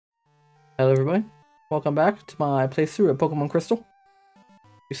Hello everybody, welcome back to my playthrough of Pokemon Crystal.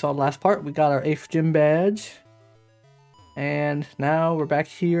 We saw the last part, we got our 8th gym badge. And now we're back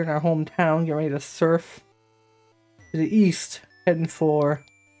here in our hometown, getting ready to surf to the east, heading for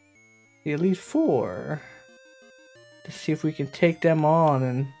the Elite Four. To see if we can take them on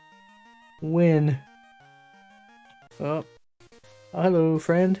and win. Oh, hello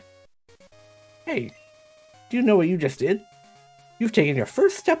friend. Hey, do you know what you just did? You've taken your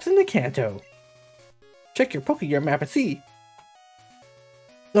first steps into Kanto. Check your Pokégear map and see.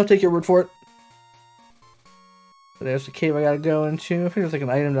 I'll take your word for it. So there's the cave I gotta go into. I think there's like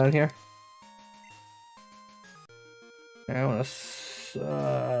an item down here. I wanna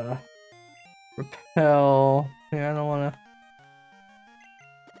repel. Yeah, I don't wanna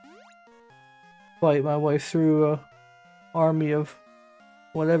fight my way through a army of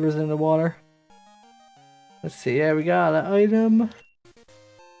whatever's in the water. Let's see, yeah, we got an item.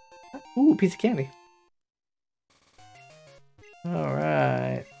 Ooh, piece of candy.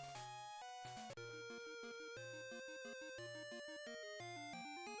 Alright.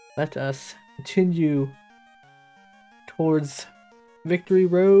 Let us continue towards Victory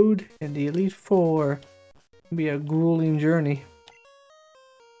Road and the Elite Four. It'll be a grueling journey.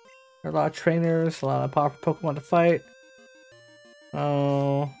 There are a lot of trainers, a lot of powerful Pokemon to fight.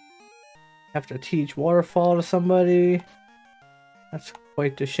 Oh. Have to teach Waterfall to somebody. That's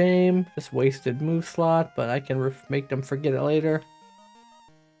quite a shame. Just wasted move slot, but I can make them forget it later.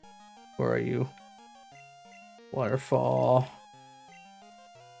 Where are you? Waterfall.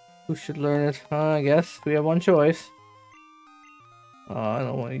 Who should learn it? I guess we have one choice. I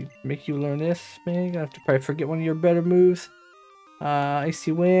don't want to make you learn this, man. You're gonna have to probably forget one of your better moves.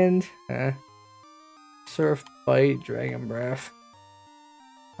 Icy Wind. Surf, Bite, Dragon Breath.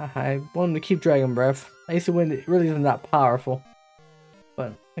 I wanted to keep Dragon Breath. Icy Wind really isn't that powerful.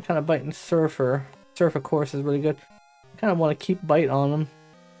 But I kind of Bite and Surfer. Surf, of course, is really good. I kind of want to keep Bite on them.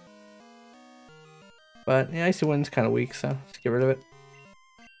 But yeah, Icy Wind's kind of weak, so let's get rid of it.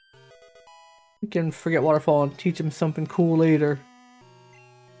 We can forget Waterfall and teach him something cool later.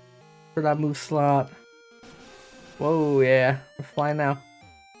 For that move slot. Whoa, yeah. We're flying now.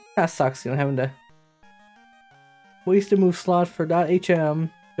 That sucks, you know, having to waste a move slot for .HM.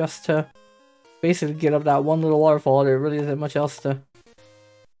 Just to basically get up that one little waterfall. There really isn't much else that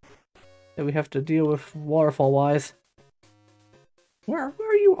we have to deal with waterfall wise. Where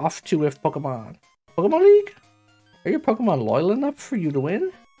are you off to with Pokemon? Pokemon League? Are your Pokemon loyal enough for you to win?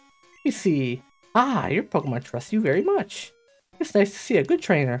 Let me see. Ah, your Pokemon trust you very much. It's nice to see a good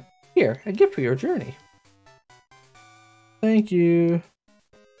trainer. Here, a gift for your journey. Thank you.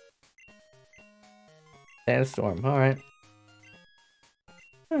 Sandstorm, alright.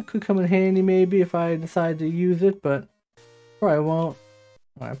 That could come in handy maybe if I decide to use it, but probably won't.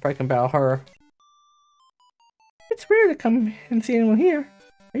 I probably can battle her. It's rare to come and see anyone here.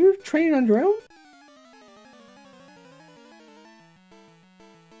 Are you training on your own?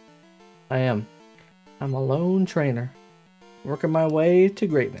 I am. I'm a lone trainer. Working my way to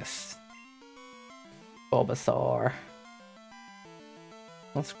greatness. Bulbasaur.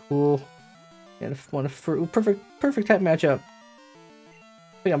 That's cool. And one perfect type matchup.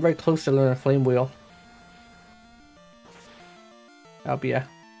 I think I'm very close to learning Flame Wheel. That'll be a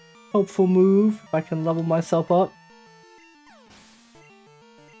hopeful move if I can level myself up.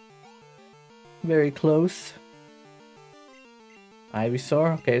 Very close.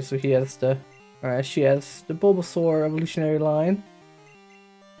 Ivysaur. Okay, so he has the... Alright, she has the Bulbasaur evolutionary line.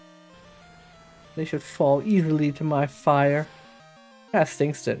 They should fall easily to my fire. That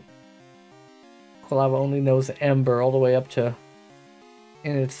stinks that Quilava only knows Ember all the way up to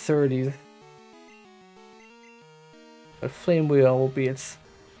in its 30s. But Flame Wheel will be its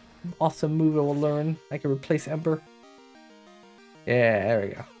awesome move it will learn. I can replace Ember. Yeah, there we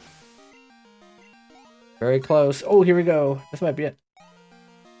go. Very close. Oh, here we go. This might be it.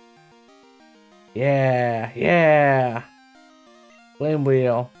 Yeah, yeah. Flame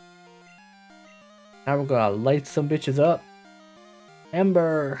Wheel. Now we're gonna light some bitches up.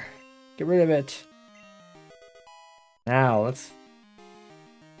 Ember. Get rid of it. Now, let's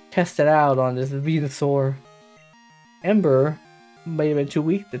test it out on this Venusaur. Ember may have been too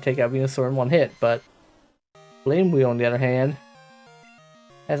weak to take out Venusaur in one hit, but Flame Wheel, on the other hand,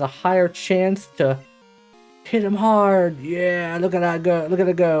 has a higher chance to hit him hard. Yeah, look at that go. Look at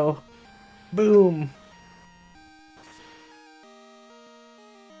it go. Boom.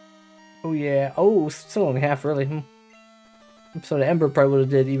 Oh yeah. Oh, still only half really. So the Ember probably would have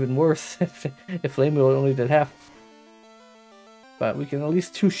did even worse if Flame Wheel only did half. But we can at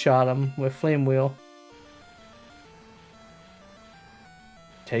least two-shot him with Flame Wheel.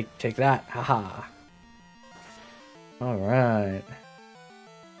 take that. Haha. Alright.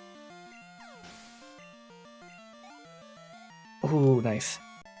 Ooh, nice.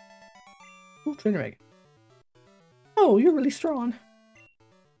 Ooh, trainer egg. Oh, you're really strong.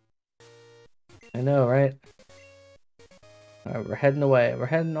 I know, right? Alright, we're heading away. We're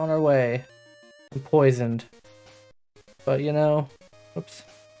heading on our way. I'm poisoned. But, you know, oops.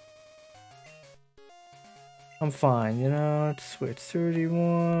 I'm fine, you know, it's switch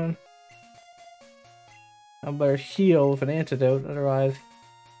 31. I better heal with an antidote, otherwise.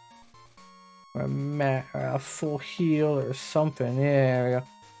 Or a full heal or something, yeah, there we go.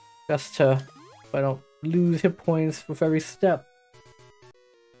 Just to, if I don't lose hit points with every step.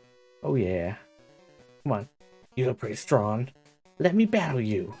 Oh yeah. Come on, you look pretty strong. Let me battle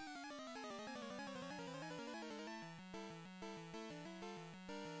you.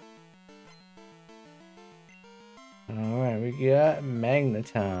 Alright, we got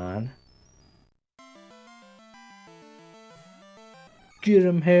Magneton. Get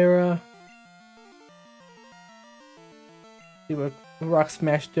him, Hera. See what Rock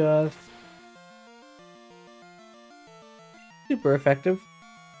Smash does. Super effective.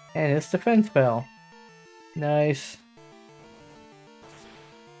 And his defense spell. Nice.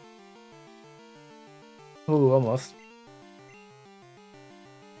 Ooh, almost.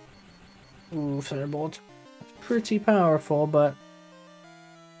 Ooh, Thunderbolt. Pretty powerful, but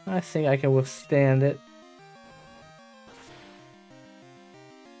I think I can withstand it.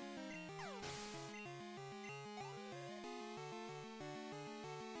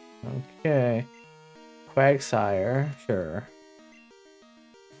 Okay. Quagsire, sure.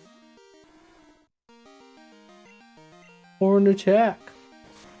 Horn attack.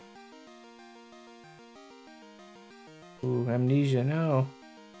 Ooh, amnesia, no.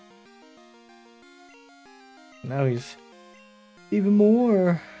 Now he's even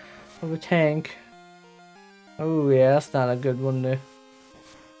more of a tank. Oh yeah, that's not a good one to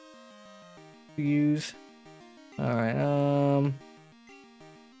use. Alright, I'm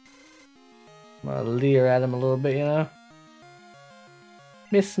gonna leer at him a little bit, you know?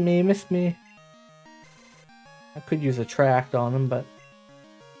 Miss me, miss me. I could use a tract on him, but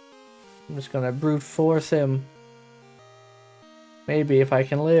I'm just gonna brute force him. Maybe if I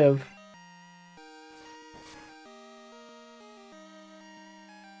can live.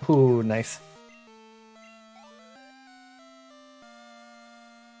 Ooh, nice.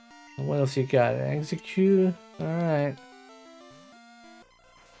 What else you got? Execute. Alright.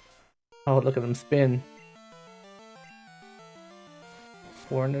 Oh, look at them spin.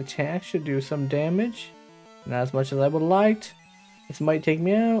 Foreign attack should do some damage. Not as much as I would have liked. This might take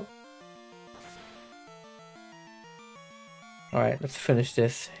me out. Alright, let's finish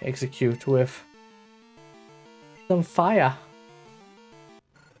this. Execute with some fire.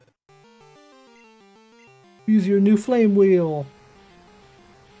 Use your new flame wheel.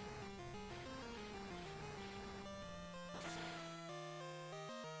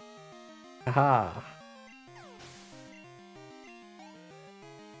 Aha.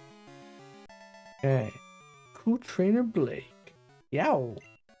 Okay. Cool Trainer Blake. Yow.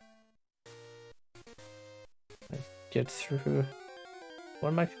 Let's get through. What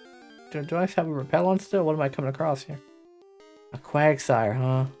am I? Do I have a repel on still? What am I coming across here? A Quagsire,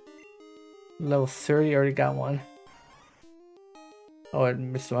 huh? Level 30, already got one. Oh,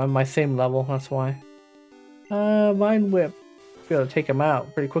 it's on my same level, that's why. Mind Whip. Be able to take him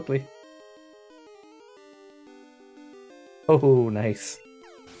out pretty quickly. Oh, nice.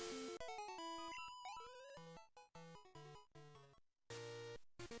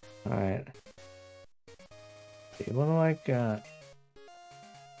 Alright. Okay, what do I got?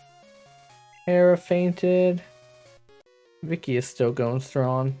 Hera fainted. Vicky is still going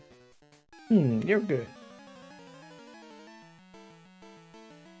strong. You're good.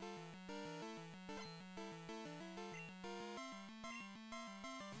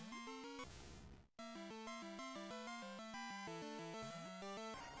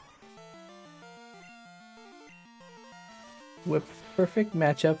 Whip, perfect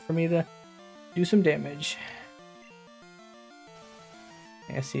matchup for me to do some damage.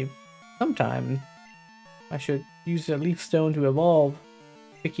 I see. Sometime I should use a Leaf Stone to evolve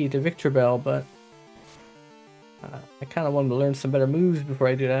Vicky to Victreebel, but I kind of wanted to learn some better moves before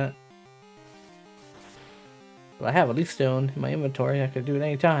I do that. But I have a Leaf Stone in my inventory. I could do it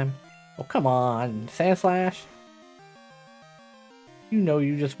anytime. Oh, come on, Sand Slash. You know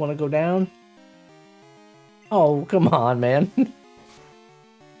you just want to go down. Oh, come on, man.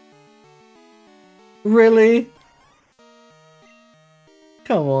 Really?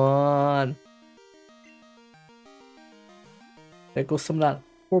 Come on. There goes some of that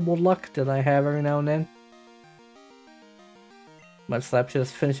horrible luck that I have every now and then. Mud Slap,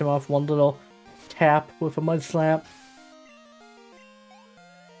 just finish him off one little tap with a Mud Slap.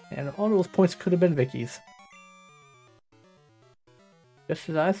 And all those points could have been Vicky's. Just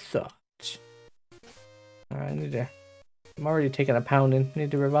as I thought. Alright, I need to... I'm already taking a pounding.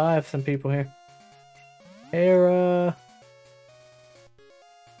 Need to revive some people here. Hera...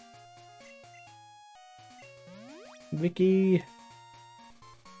 Vicky...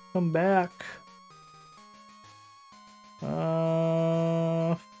 Come back.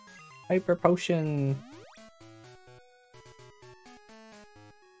 Hyper Potion.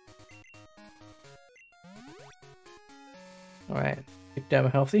 Alright, keep them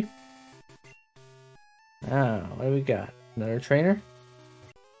healthy. Now, what do we got? Another trainer?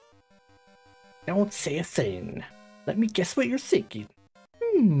 Don't say a thing. Let me guess what you're thinking.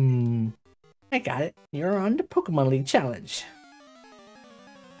 I got it. You're on the Pokemon League Challenge.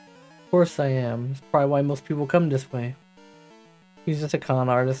 Of course I am. That's probably why most people come this way. He's just a con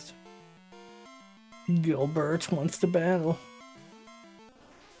artist. Gilbert wants to battle.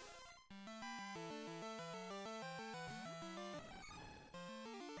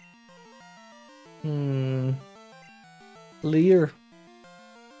 Lear.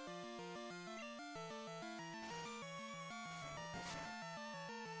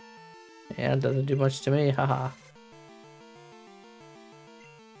 Yeah, it doesn't do much to me, haha.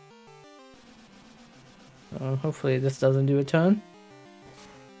 Hopefully this doesn't do a ton.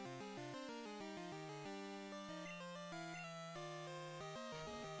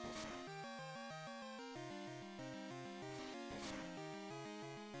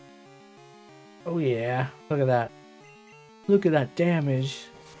 Oh yeah, look at that. Look at that damage.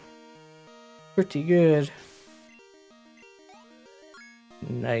 Pretty good.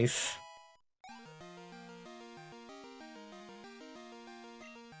 Nice.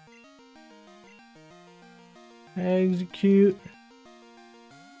 Execute.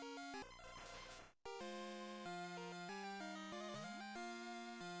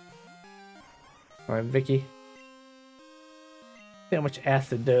 Alright, Vicky. See how much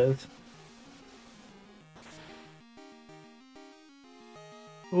acid does.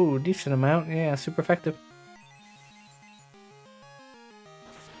 Ooh, decent amount. Yeah, super effective.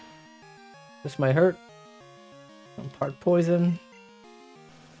 This might hurt. I'm part poison.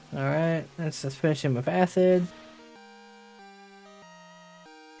 Alright, let's just finish him with acid.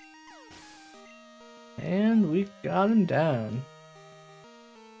 And we got him down.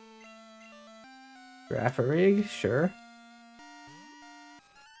 Grapharig, sure.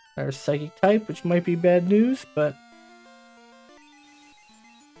 Our psychic type, which might be bad news, but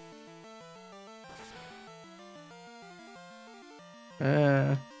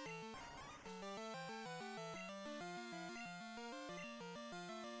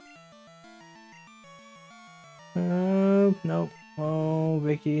nope. Oh,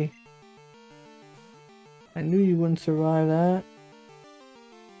 Vicky. I knew you wouldn't survive that.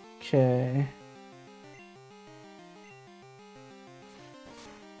 Okay.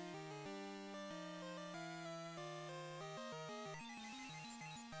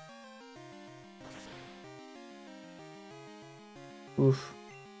 Oof.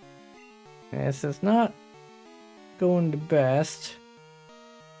 This is not going the best.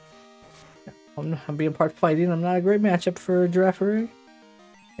 I'm being part fighting. I'm not a great matchup for Giraffe.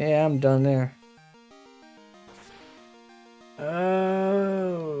 Yeah, I'm done there.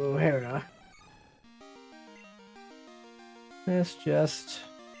 Oh, Hera. Let's just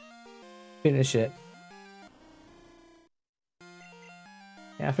finish it.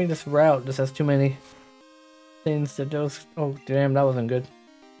 Yeah, I think this route just has too many things to do. Oh, damn, that wasn't good.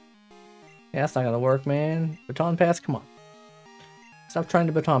 Yeah, that's not gonna work, man. Baton pass, come on. Stop trying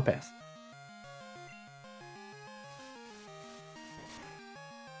to baton pass.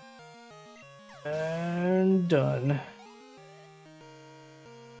 And done.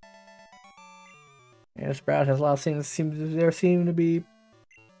 Yeah, Sprout has a lot of things that seem to be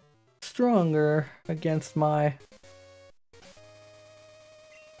stronger against my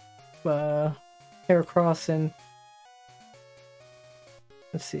Heracross and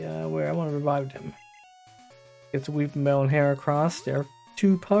let's see where I want to revive them. It's Weeping Bell and Heracross. They're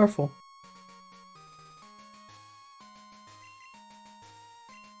too powerful.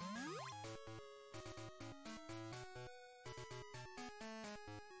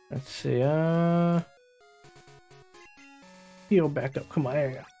 Let's see, heal back up, come on, there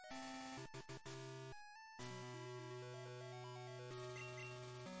you go.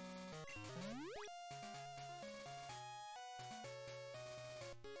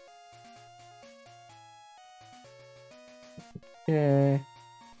 Okay.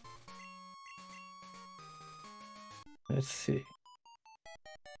 Let's see.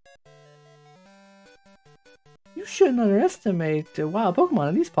 You shouldn't underestimate wild Pokemon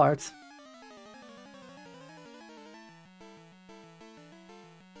in these parts.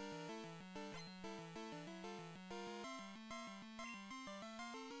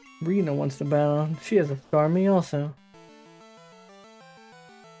 Rena wants to battle. She has a Starmie also.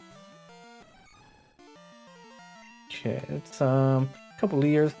 Okay, it's a couple of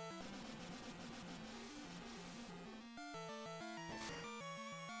years.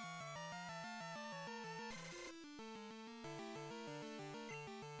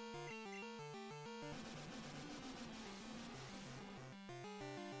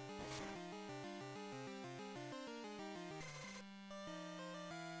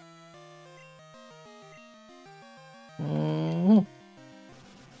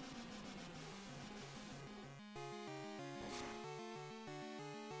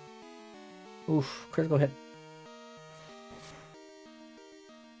 Oof, critical hit.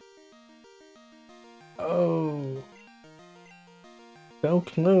 Oh. So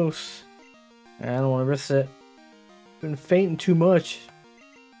close. I don't want to risk it. Been fainting too much.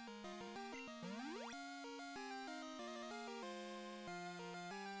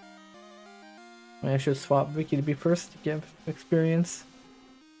 I should swap Vicky to be first to give experience.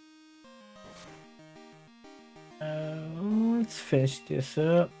 Let's finish this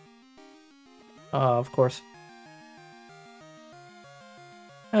up. Of course.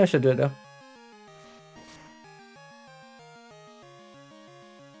 I should do it though.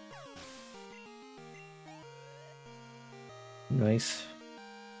 Nice.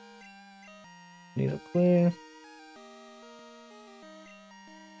 Need a clean.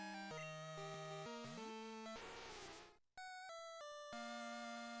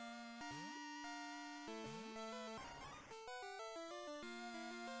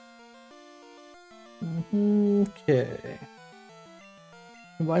 Okay.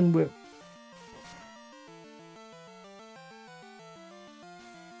 Combined whip.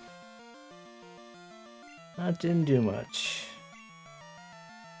 That didn't do much.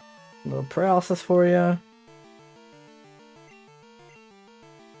 A little paralysis for you.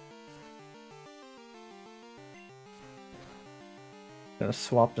 Gonna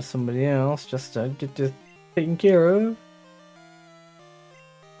swap to somebody else just to get this taken care of.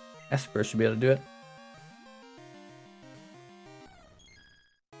 Esper should be able to do it.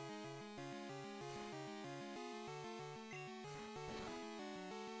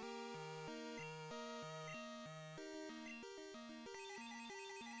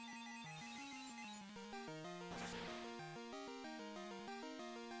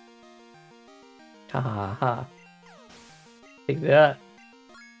 Ha ha ha. Take that.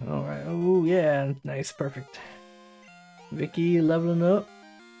 Alright. Oh yeah. Nice. Perfect. Vicky leveling up.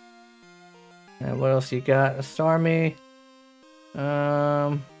 And what else you got? A Starmie.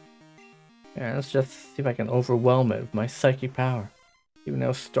 Yeah, let's just see if I can overwhelm it with my psychic power. Even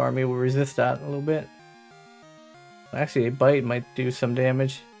though Starmie will resist that a little bit. Actually, a bite might do some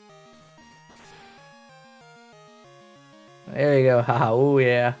damage. There you go. Haha. Oh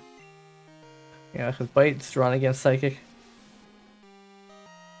yeah. Yeah, because bite's strong against psychic.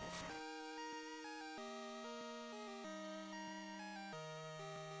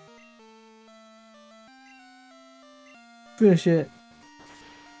 Finish it.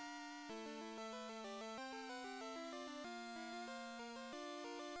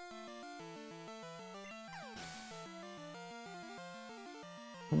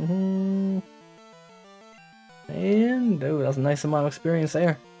 And oh, that was a nice amount of experience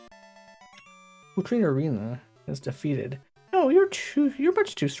there. Who Trainer Arena is defeated. Oh, you're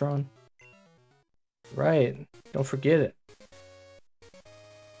much too strong. Right. Don't forget it.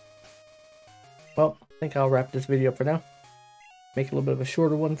 Well, I think I'll wrap this video up for now. Make it a little bit of a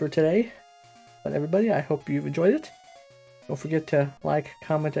shorter one for today. But everybody, I hope you've enjoyed it. Don't forget to like,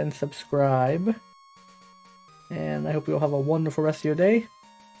 comment, and subscribe. And I hope you'll have a wonderful rest of your day.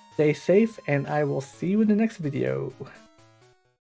 Stay safe, and I will see you in the next video.